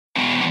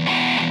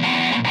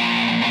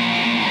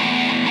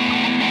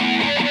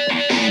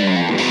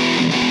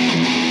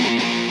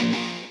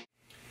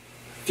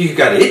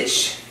Fukyugata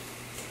Ich.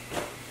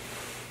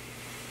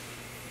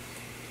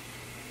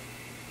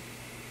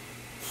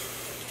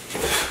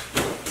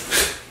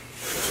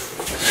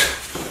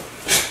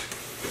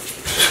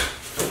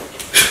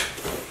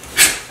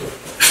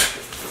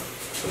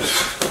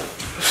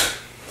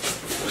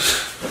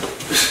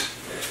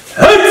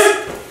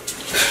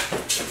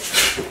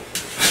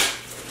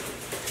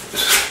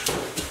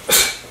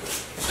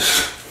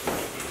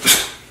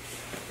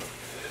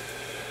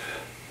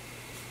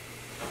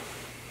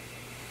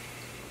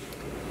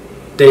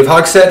 Dave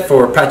Hogsett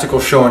for Practical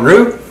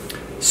Shorin-ryu.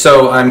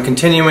 So I'm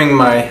continuing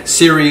my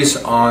series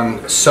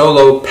on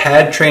solo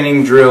pad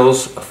training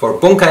drills for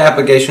bunkai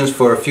applications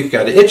for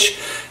Fukyugata Ich.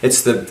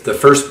 It's the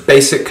first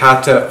basic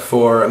kata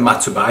for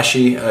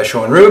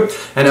Matsubayashi-ryu,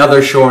 and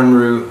other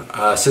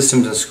Shorin-ryu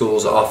systems and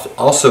schools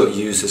also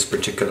use this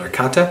particular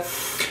kata.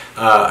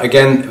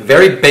 Again,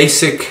 very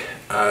basic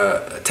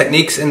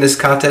techniques in this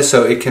kata,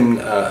 so it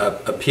can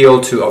appeal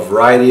to a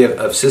variety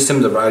of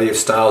systems, a variety of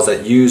styles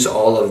that use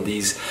all of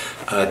these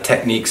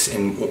techniques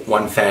in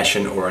one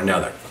fashion or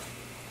another.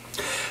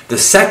 The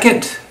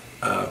second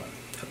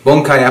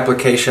bunkai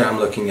application I'm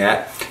looking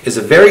at is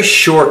a very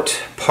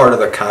short part of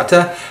the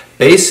kata.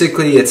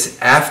 Basically, it's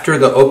after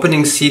the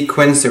opening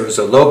sequence. There was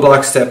a low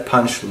block step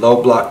punch,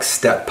 low block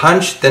step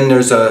punch, then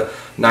there's a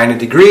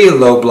 90-degree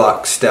low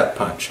block step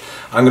punch.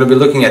 I'm going to be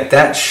looking at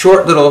that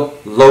short little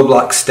low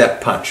block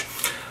step punch.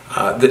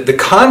 The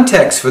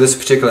context for this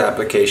particular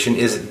application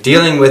is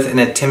dealing with an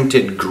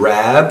attempted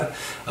grab,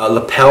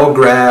 lapel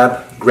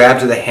grab, grab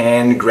to the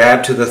hand,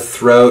 grab to the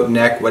throat,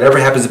 neck, whatever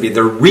it happens to be.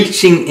 They're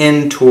reaching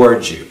in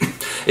towards you.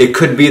 It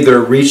could be they're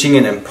reaching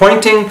in and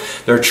pointing,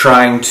 they're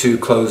trying to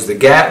close the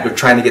gap, they're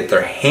trying to get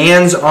their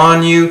hands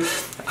on you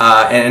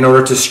in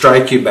order to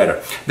strike you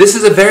better. This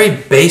is a very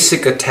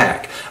basic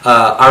attack.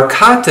 Our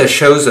kata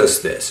shows us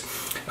this,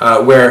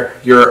 where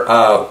you're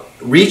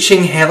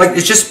reaching hand, like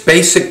it's just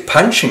basic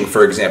punching,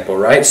 for example,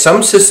 right?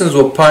 Some systems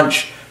will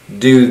punch,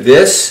 do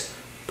this,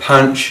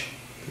 punch,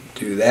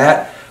 do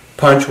that,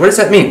 punch. What does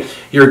that mean?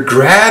 You're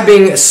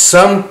grabbing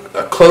some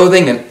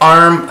clothing, an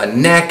arm, a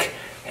neck,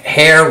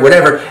 hair,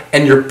 whatever,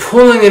 and you're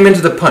pulling them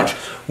into the punch.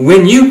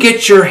 When you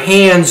get your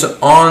hands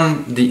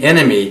on the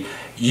enemy,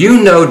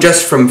 you know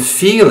just from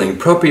feeling,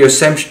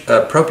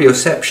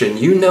 proprioception,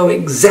 you know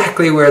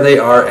exactly where they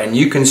are and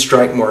you can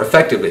strike more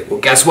effectively.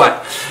 Well, guess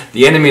what?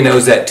 The enemy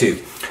knows that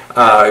too.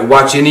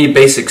 Watch any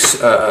basic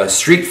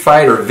street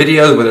fight or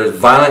videos where there's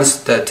violence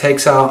that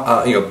takes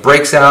out,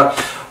 breaks out.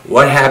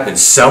 What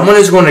happens? Someone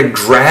is going to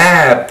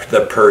grab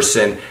the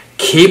person,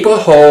 keep a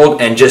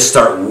hold, and just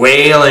start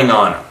wailing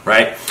on them,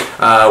 right?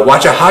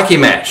 Watch a hockey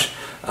match.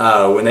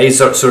 When they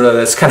sort of,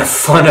 that's kind of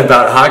fun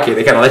about hockey.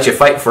 They kind of let you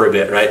fight for a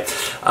bit, right?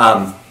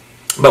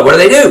 But what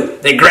do?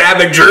 They grab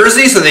a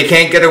jersey so they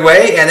can't get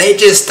away, and they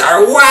just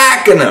start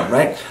whacking them,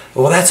 right?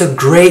 Well, that's a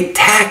great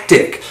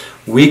tactic.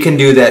 We can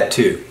do that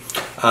too.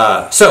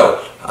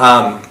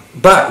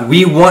 But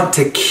we want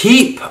to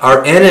keep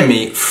our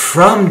enemy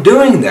from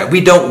doing that. We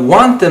don't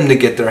want them to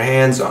get their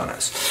hands on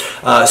us.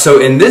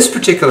 So in this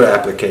particular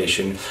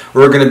application,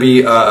 we're going to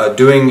be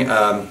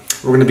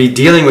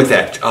dealing with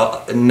that,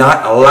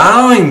 not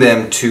allowing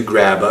them to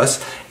grab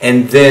us,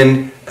 and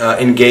then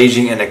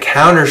engaging in a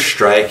counter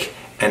strike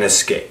and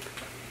escape.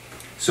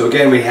 So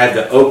again, we had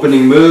the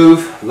opening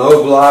move,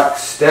 low block,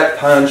 step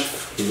punch,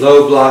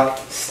 low block,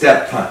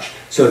 step punch.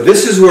 So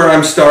this is where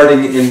I'm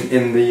starting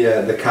in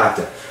the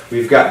kata.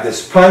 We've got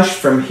this punch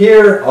from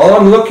here. All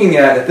I'm looking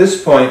at this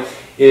point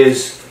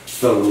is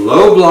the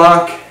low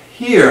block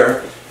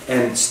here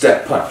and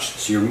step punch.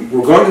 So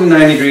we're going to the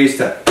 90-degree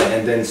step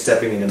and then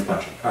stepping in and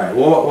punching. All right.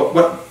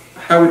 Well,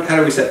 how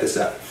do we set this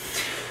up?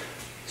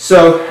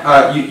 So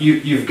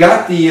you've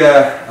got the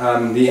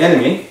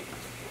enemy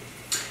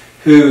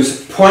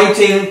who's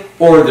pointing,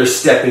 or they're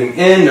stepping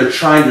in. They're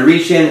trying to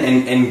reach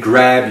in and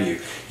grab you.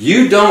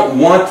 You don't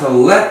want to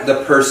let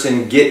the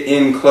person get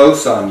in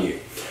close on you.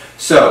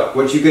 So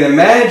what you can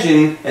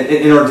imagine,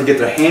 in order to get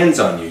their hands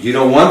on you, you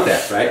don't want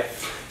that, right?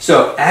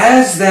 So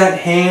as that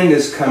hand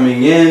is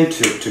coming in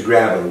to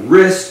grab a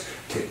wrist,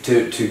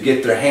 to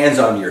get their hands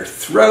on your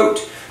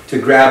throat, to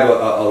grab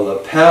a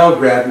lapel,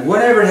 grab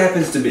whatever it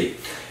happens to be,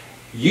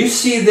 you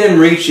see them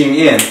reaching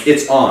in,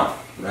 it's on,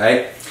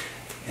 right?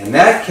 In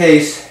that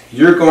case,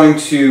 you're going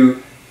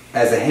to,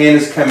 as the hand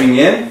is coming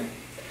in,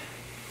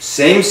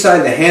 same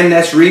side, the hand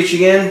that's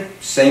reaching in,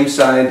 same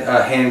side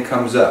hand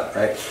comes up,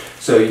 right?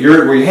 So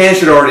your hand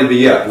should already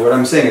be up. What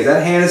I'm saying is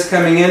that hand is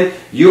coming in,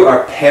 you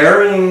are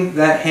parrying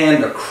that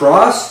hand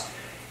across,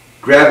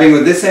 grabbing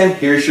with this hand,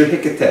 here's your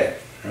hikate,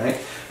 right?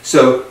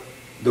 So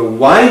the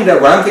wind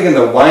up, what I'm thinking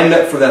the wind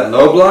up for that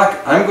low block,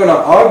 I'm going to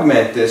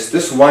augment this.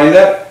 This wind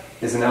up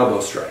is an elbow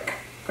strike,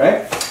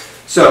 okay?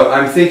 So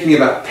I'm thinking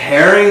about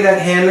parrying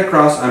that hand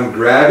across, I'm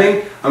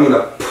grabbing, I'm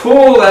going to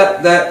pull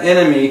that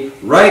enemy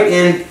right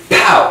in,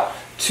 pow,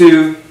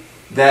 to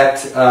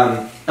that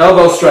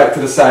elbow strike to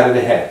the side of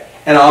the head.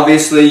 And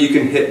obviously you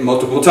can hit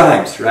multiple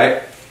times,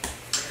 right?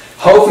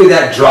 Hopefully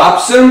that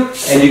drops him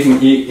and you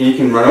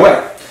can run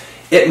away.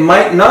 It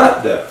might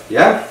not though,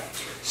 yeah?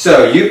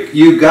 So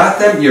you got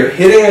them, you're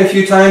hitting them a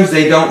few times,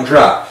 they don't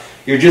drop.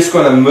 You're just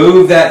going to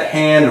move that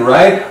hand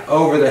right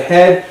over the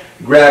head,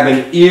 grab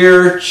an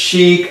ear,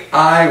 cheek,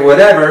 eye,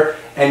 whatever,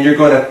 and you're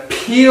going to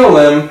peel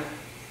them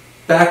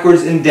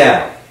backwards and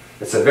down.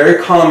 It's a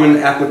very common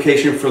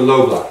application for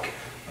low block.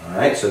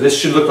 Alright, so this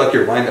should look like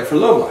you're lined up for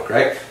low block,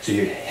 right? So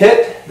you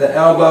hit the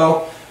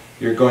elbow,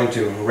 you're going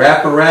to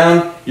wrap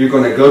around, you're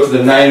going to go to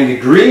the 90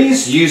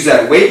 degrees, use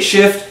that weight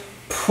shift,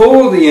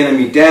 pull the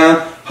enemy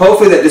down.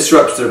 Hopefully that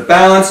disrupts their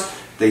balance.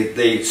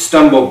 They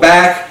stumble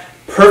back.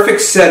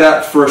 Perfect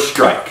setup for a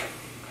strike.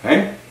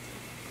 Okay?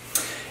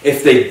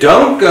 If they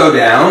don't go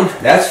down,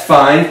 that's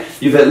fine.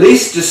 You've at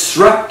least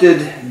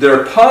disrupted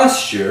their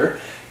posture.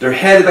 Their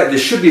head back, they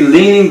should be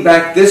leaning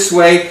back this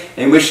way,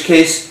 in which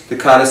case the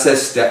kata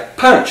says step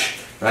punch,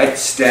 right?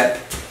 Step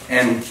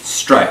and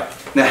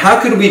strike. Now how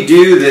could we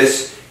do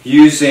this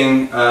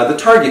using the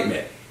target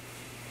mitt?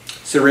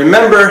 So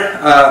remember,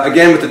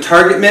 again with the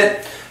target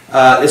mitt,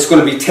 it's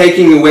going to be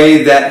taking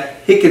away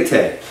that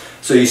hikate.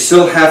 So you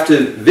still have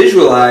to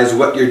visualize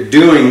what you're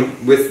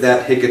doing with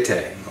that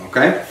hikate,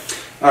 okay?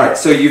 Alright,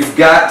 so you've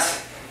got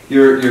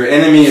your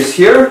enemy is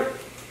here.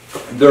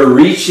 They're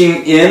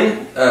reaching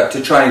in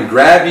to try and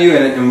grab you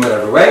in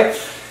whatever way.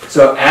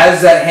 So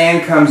as that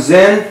hand comes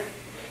in,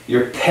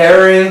 you're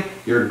parrying,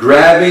 you're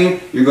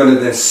grabbing, you're going to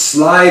then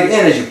slide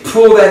in. As you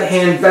pull that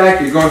hand back,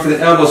 you're going for the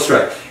elbow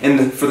strike.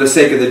 And for the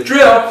sake of the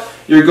drill,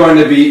 you're going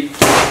to be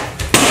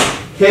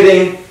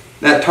hitting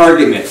that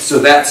target mitt. So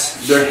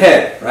that's their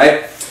head,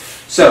 right?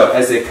 So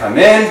as they come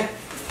in,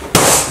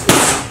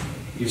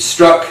 you've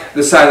struck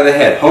the side of the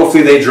head.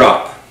 Hopefully they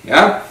drop.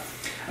 Yeah?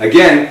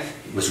 Again,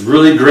 what's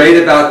really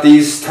great about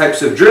these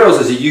types of drills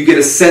is that you get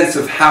a sense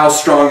of how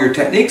strong your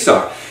techniques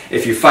are.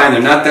 If you find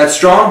they're not that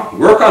strong,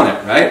 work on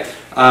it, right?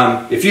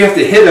 If you have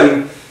to hit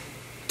them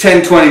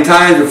 10, 20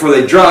 times before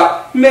they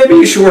drop, maybe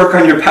you should work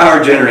on your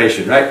power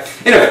generation, right?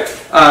 Anyway,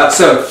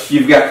 so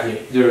you've got,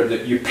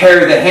 you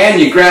parry the hand,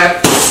 you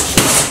grab,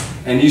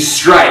 and you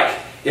strike.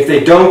 If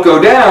they don't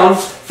go down,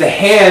 the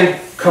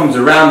hand comes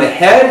around the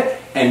head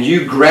and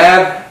you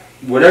grab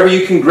whatever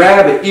you can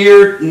grab, an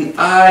ear, an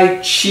eye,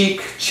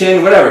 cheek,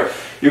 chin, whatever.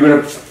 You're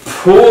going to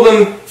pull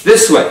them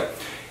this way.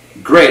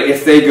 Great.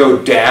 If they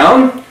go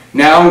down,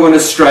 now I'm going to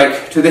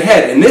strike to the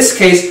head. In this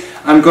case,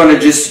 I'm going to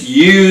just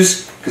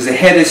use, because the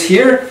head is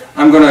here,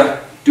 I'm going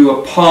to do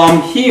a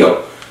palm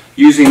heel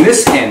using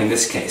this hand in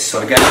this case. So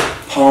I got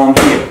palm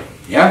heel.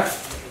 Yeah?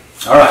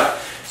 Alright.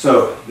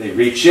 So they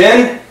reach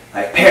in,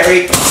 I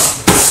parry,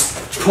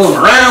 pull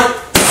them around,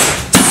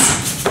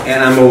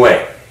 and I'm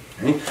away.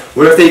 Okay?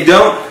 What if they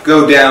don't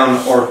go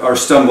down or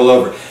stumble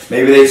over?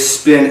 Maybe they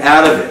spin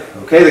out of it.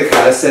 Okay, the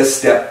kata says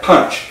step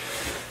punch.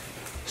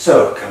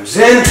 So it comes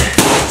in,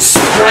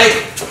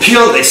 strike,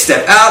 peel, they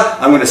step out,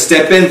 I'm going to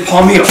step in,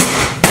 palm heel,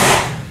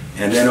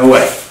 and then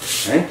away.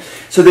 Okay?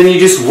 So then you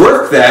just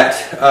work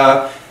that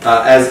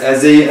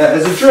as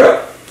a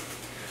drill.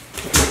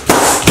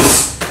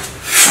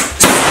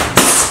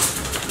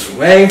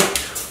 Away,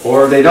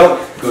 or they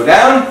don't go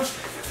down,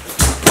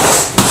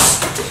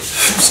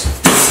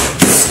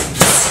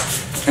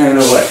 and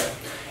away.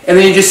 And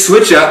then you just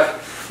switch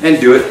up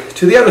and do it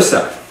to the other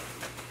side.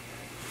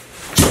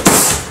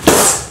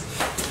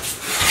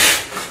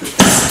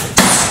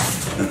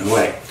 And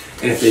away.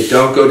 And if they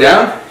don't go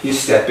down, you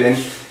step in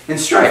and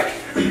strike.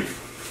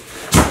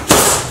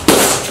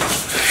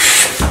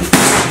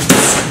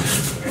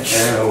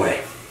 And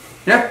away.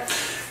 Yeah?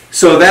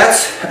 So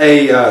that's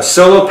a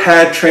solo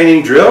pad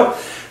training drill.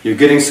 You're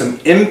getting some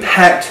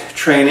impact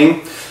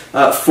training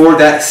for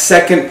that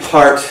second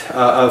part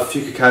of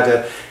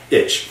Fukyugata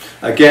Ich.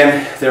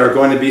 Again, there are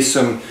going to be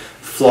some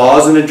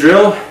flaws in the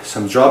drill,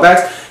 some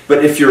drawbacks,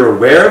 but if you're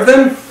aware of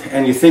them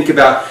and you think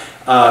about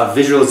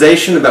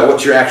visualization, about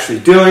what you're actually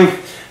doing,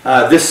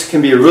 this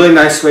can be a really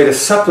nice way to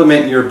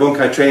supplement your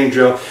bunkai training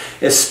drill,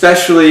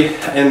 especially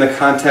in the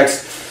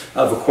context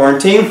of a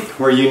quarantine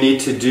where you need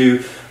to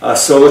do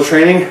solo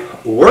training,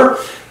 or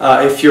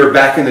if you're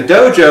back in the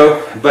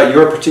dojo but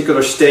your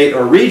particular state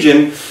or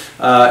region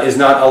is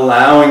not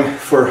allowing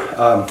for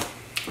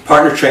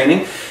partner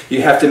training,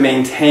 you have to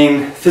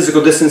maintain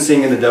physical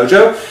distancing in the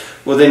dojo,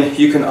 well then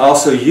you can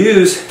also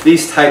use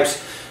these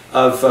types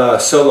of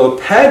solo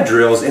pad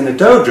drills in the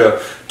dojo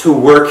to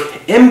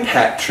work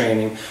impact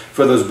training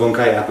for those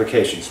bunkai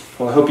applications.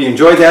 Well, I hope you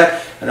enjoyed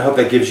that, and I hope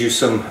that gives you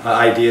some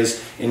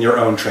ideas in your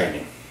own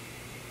training.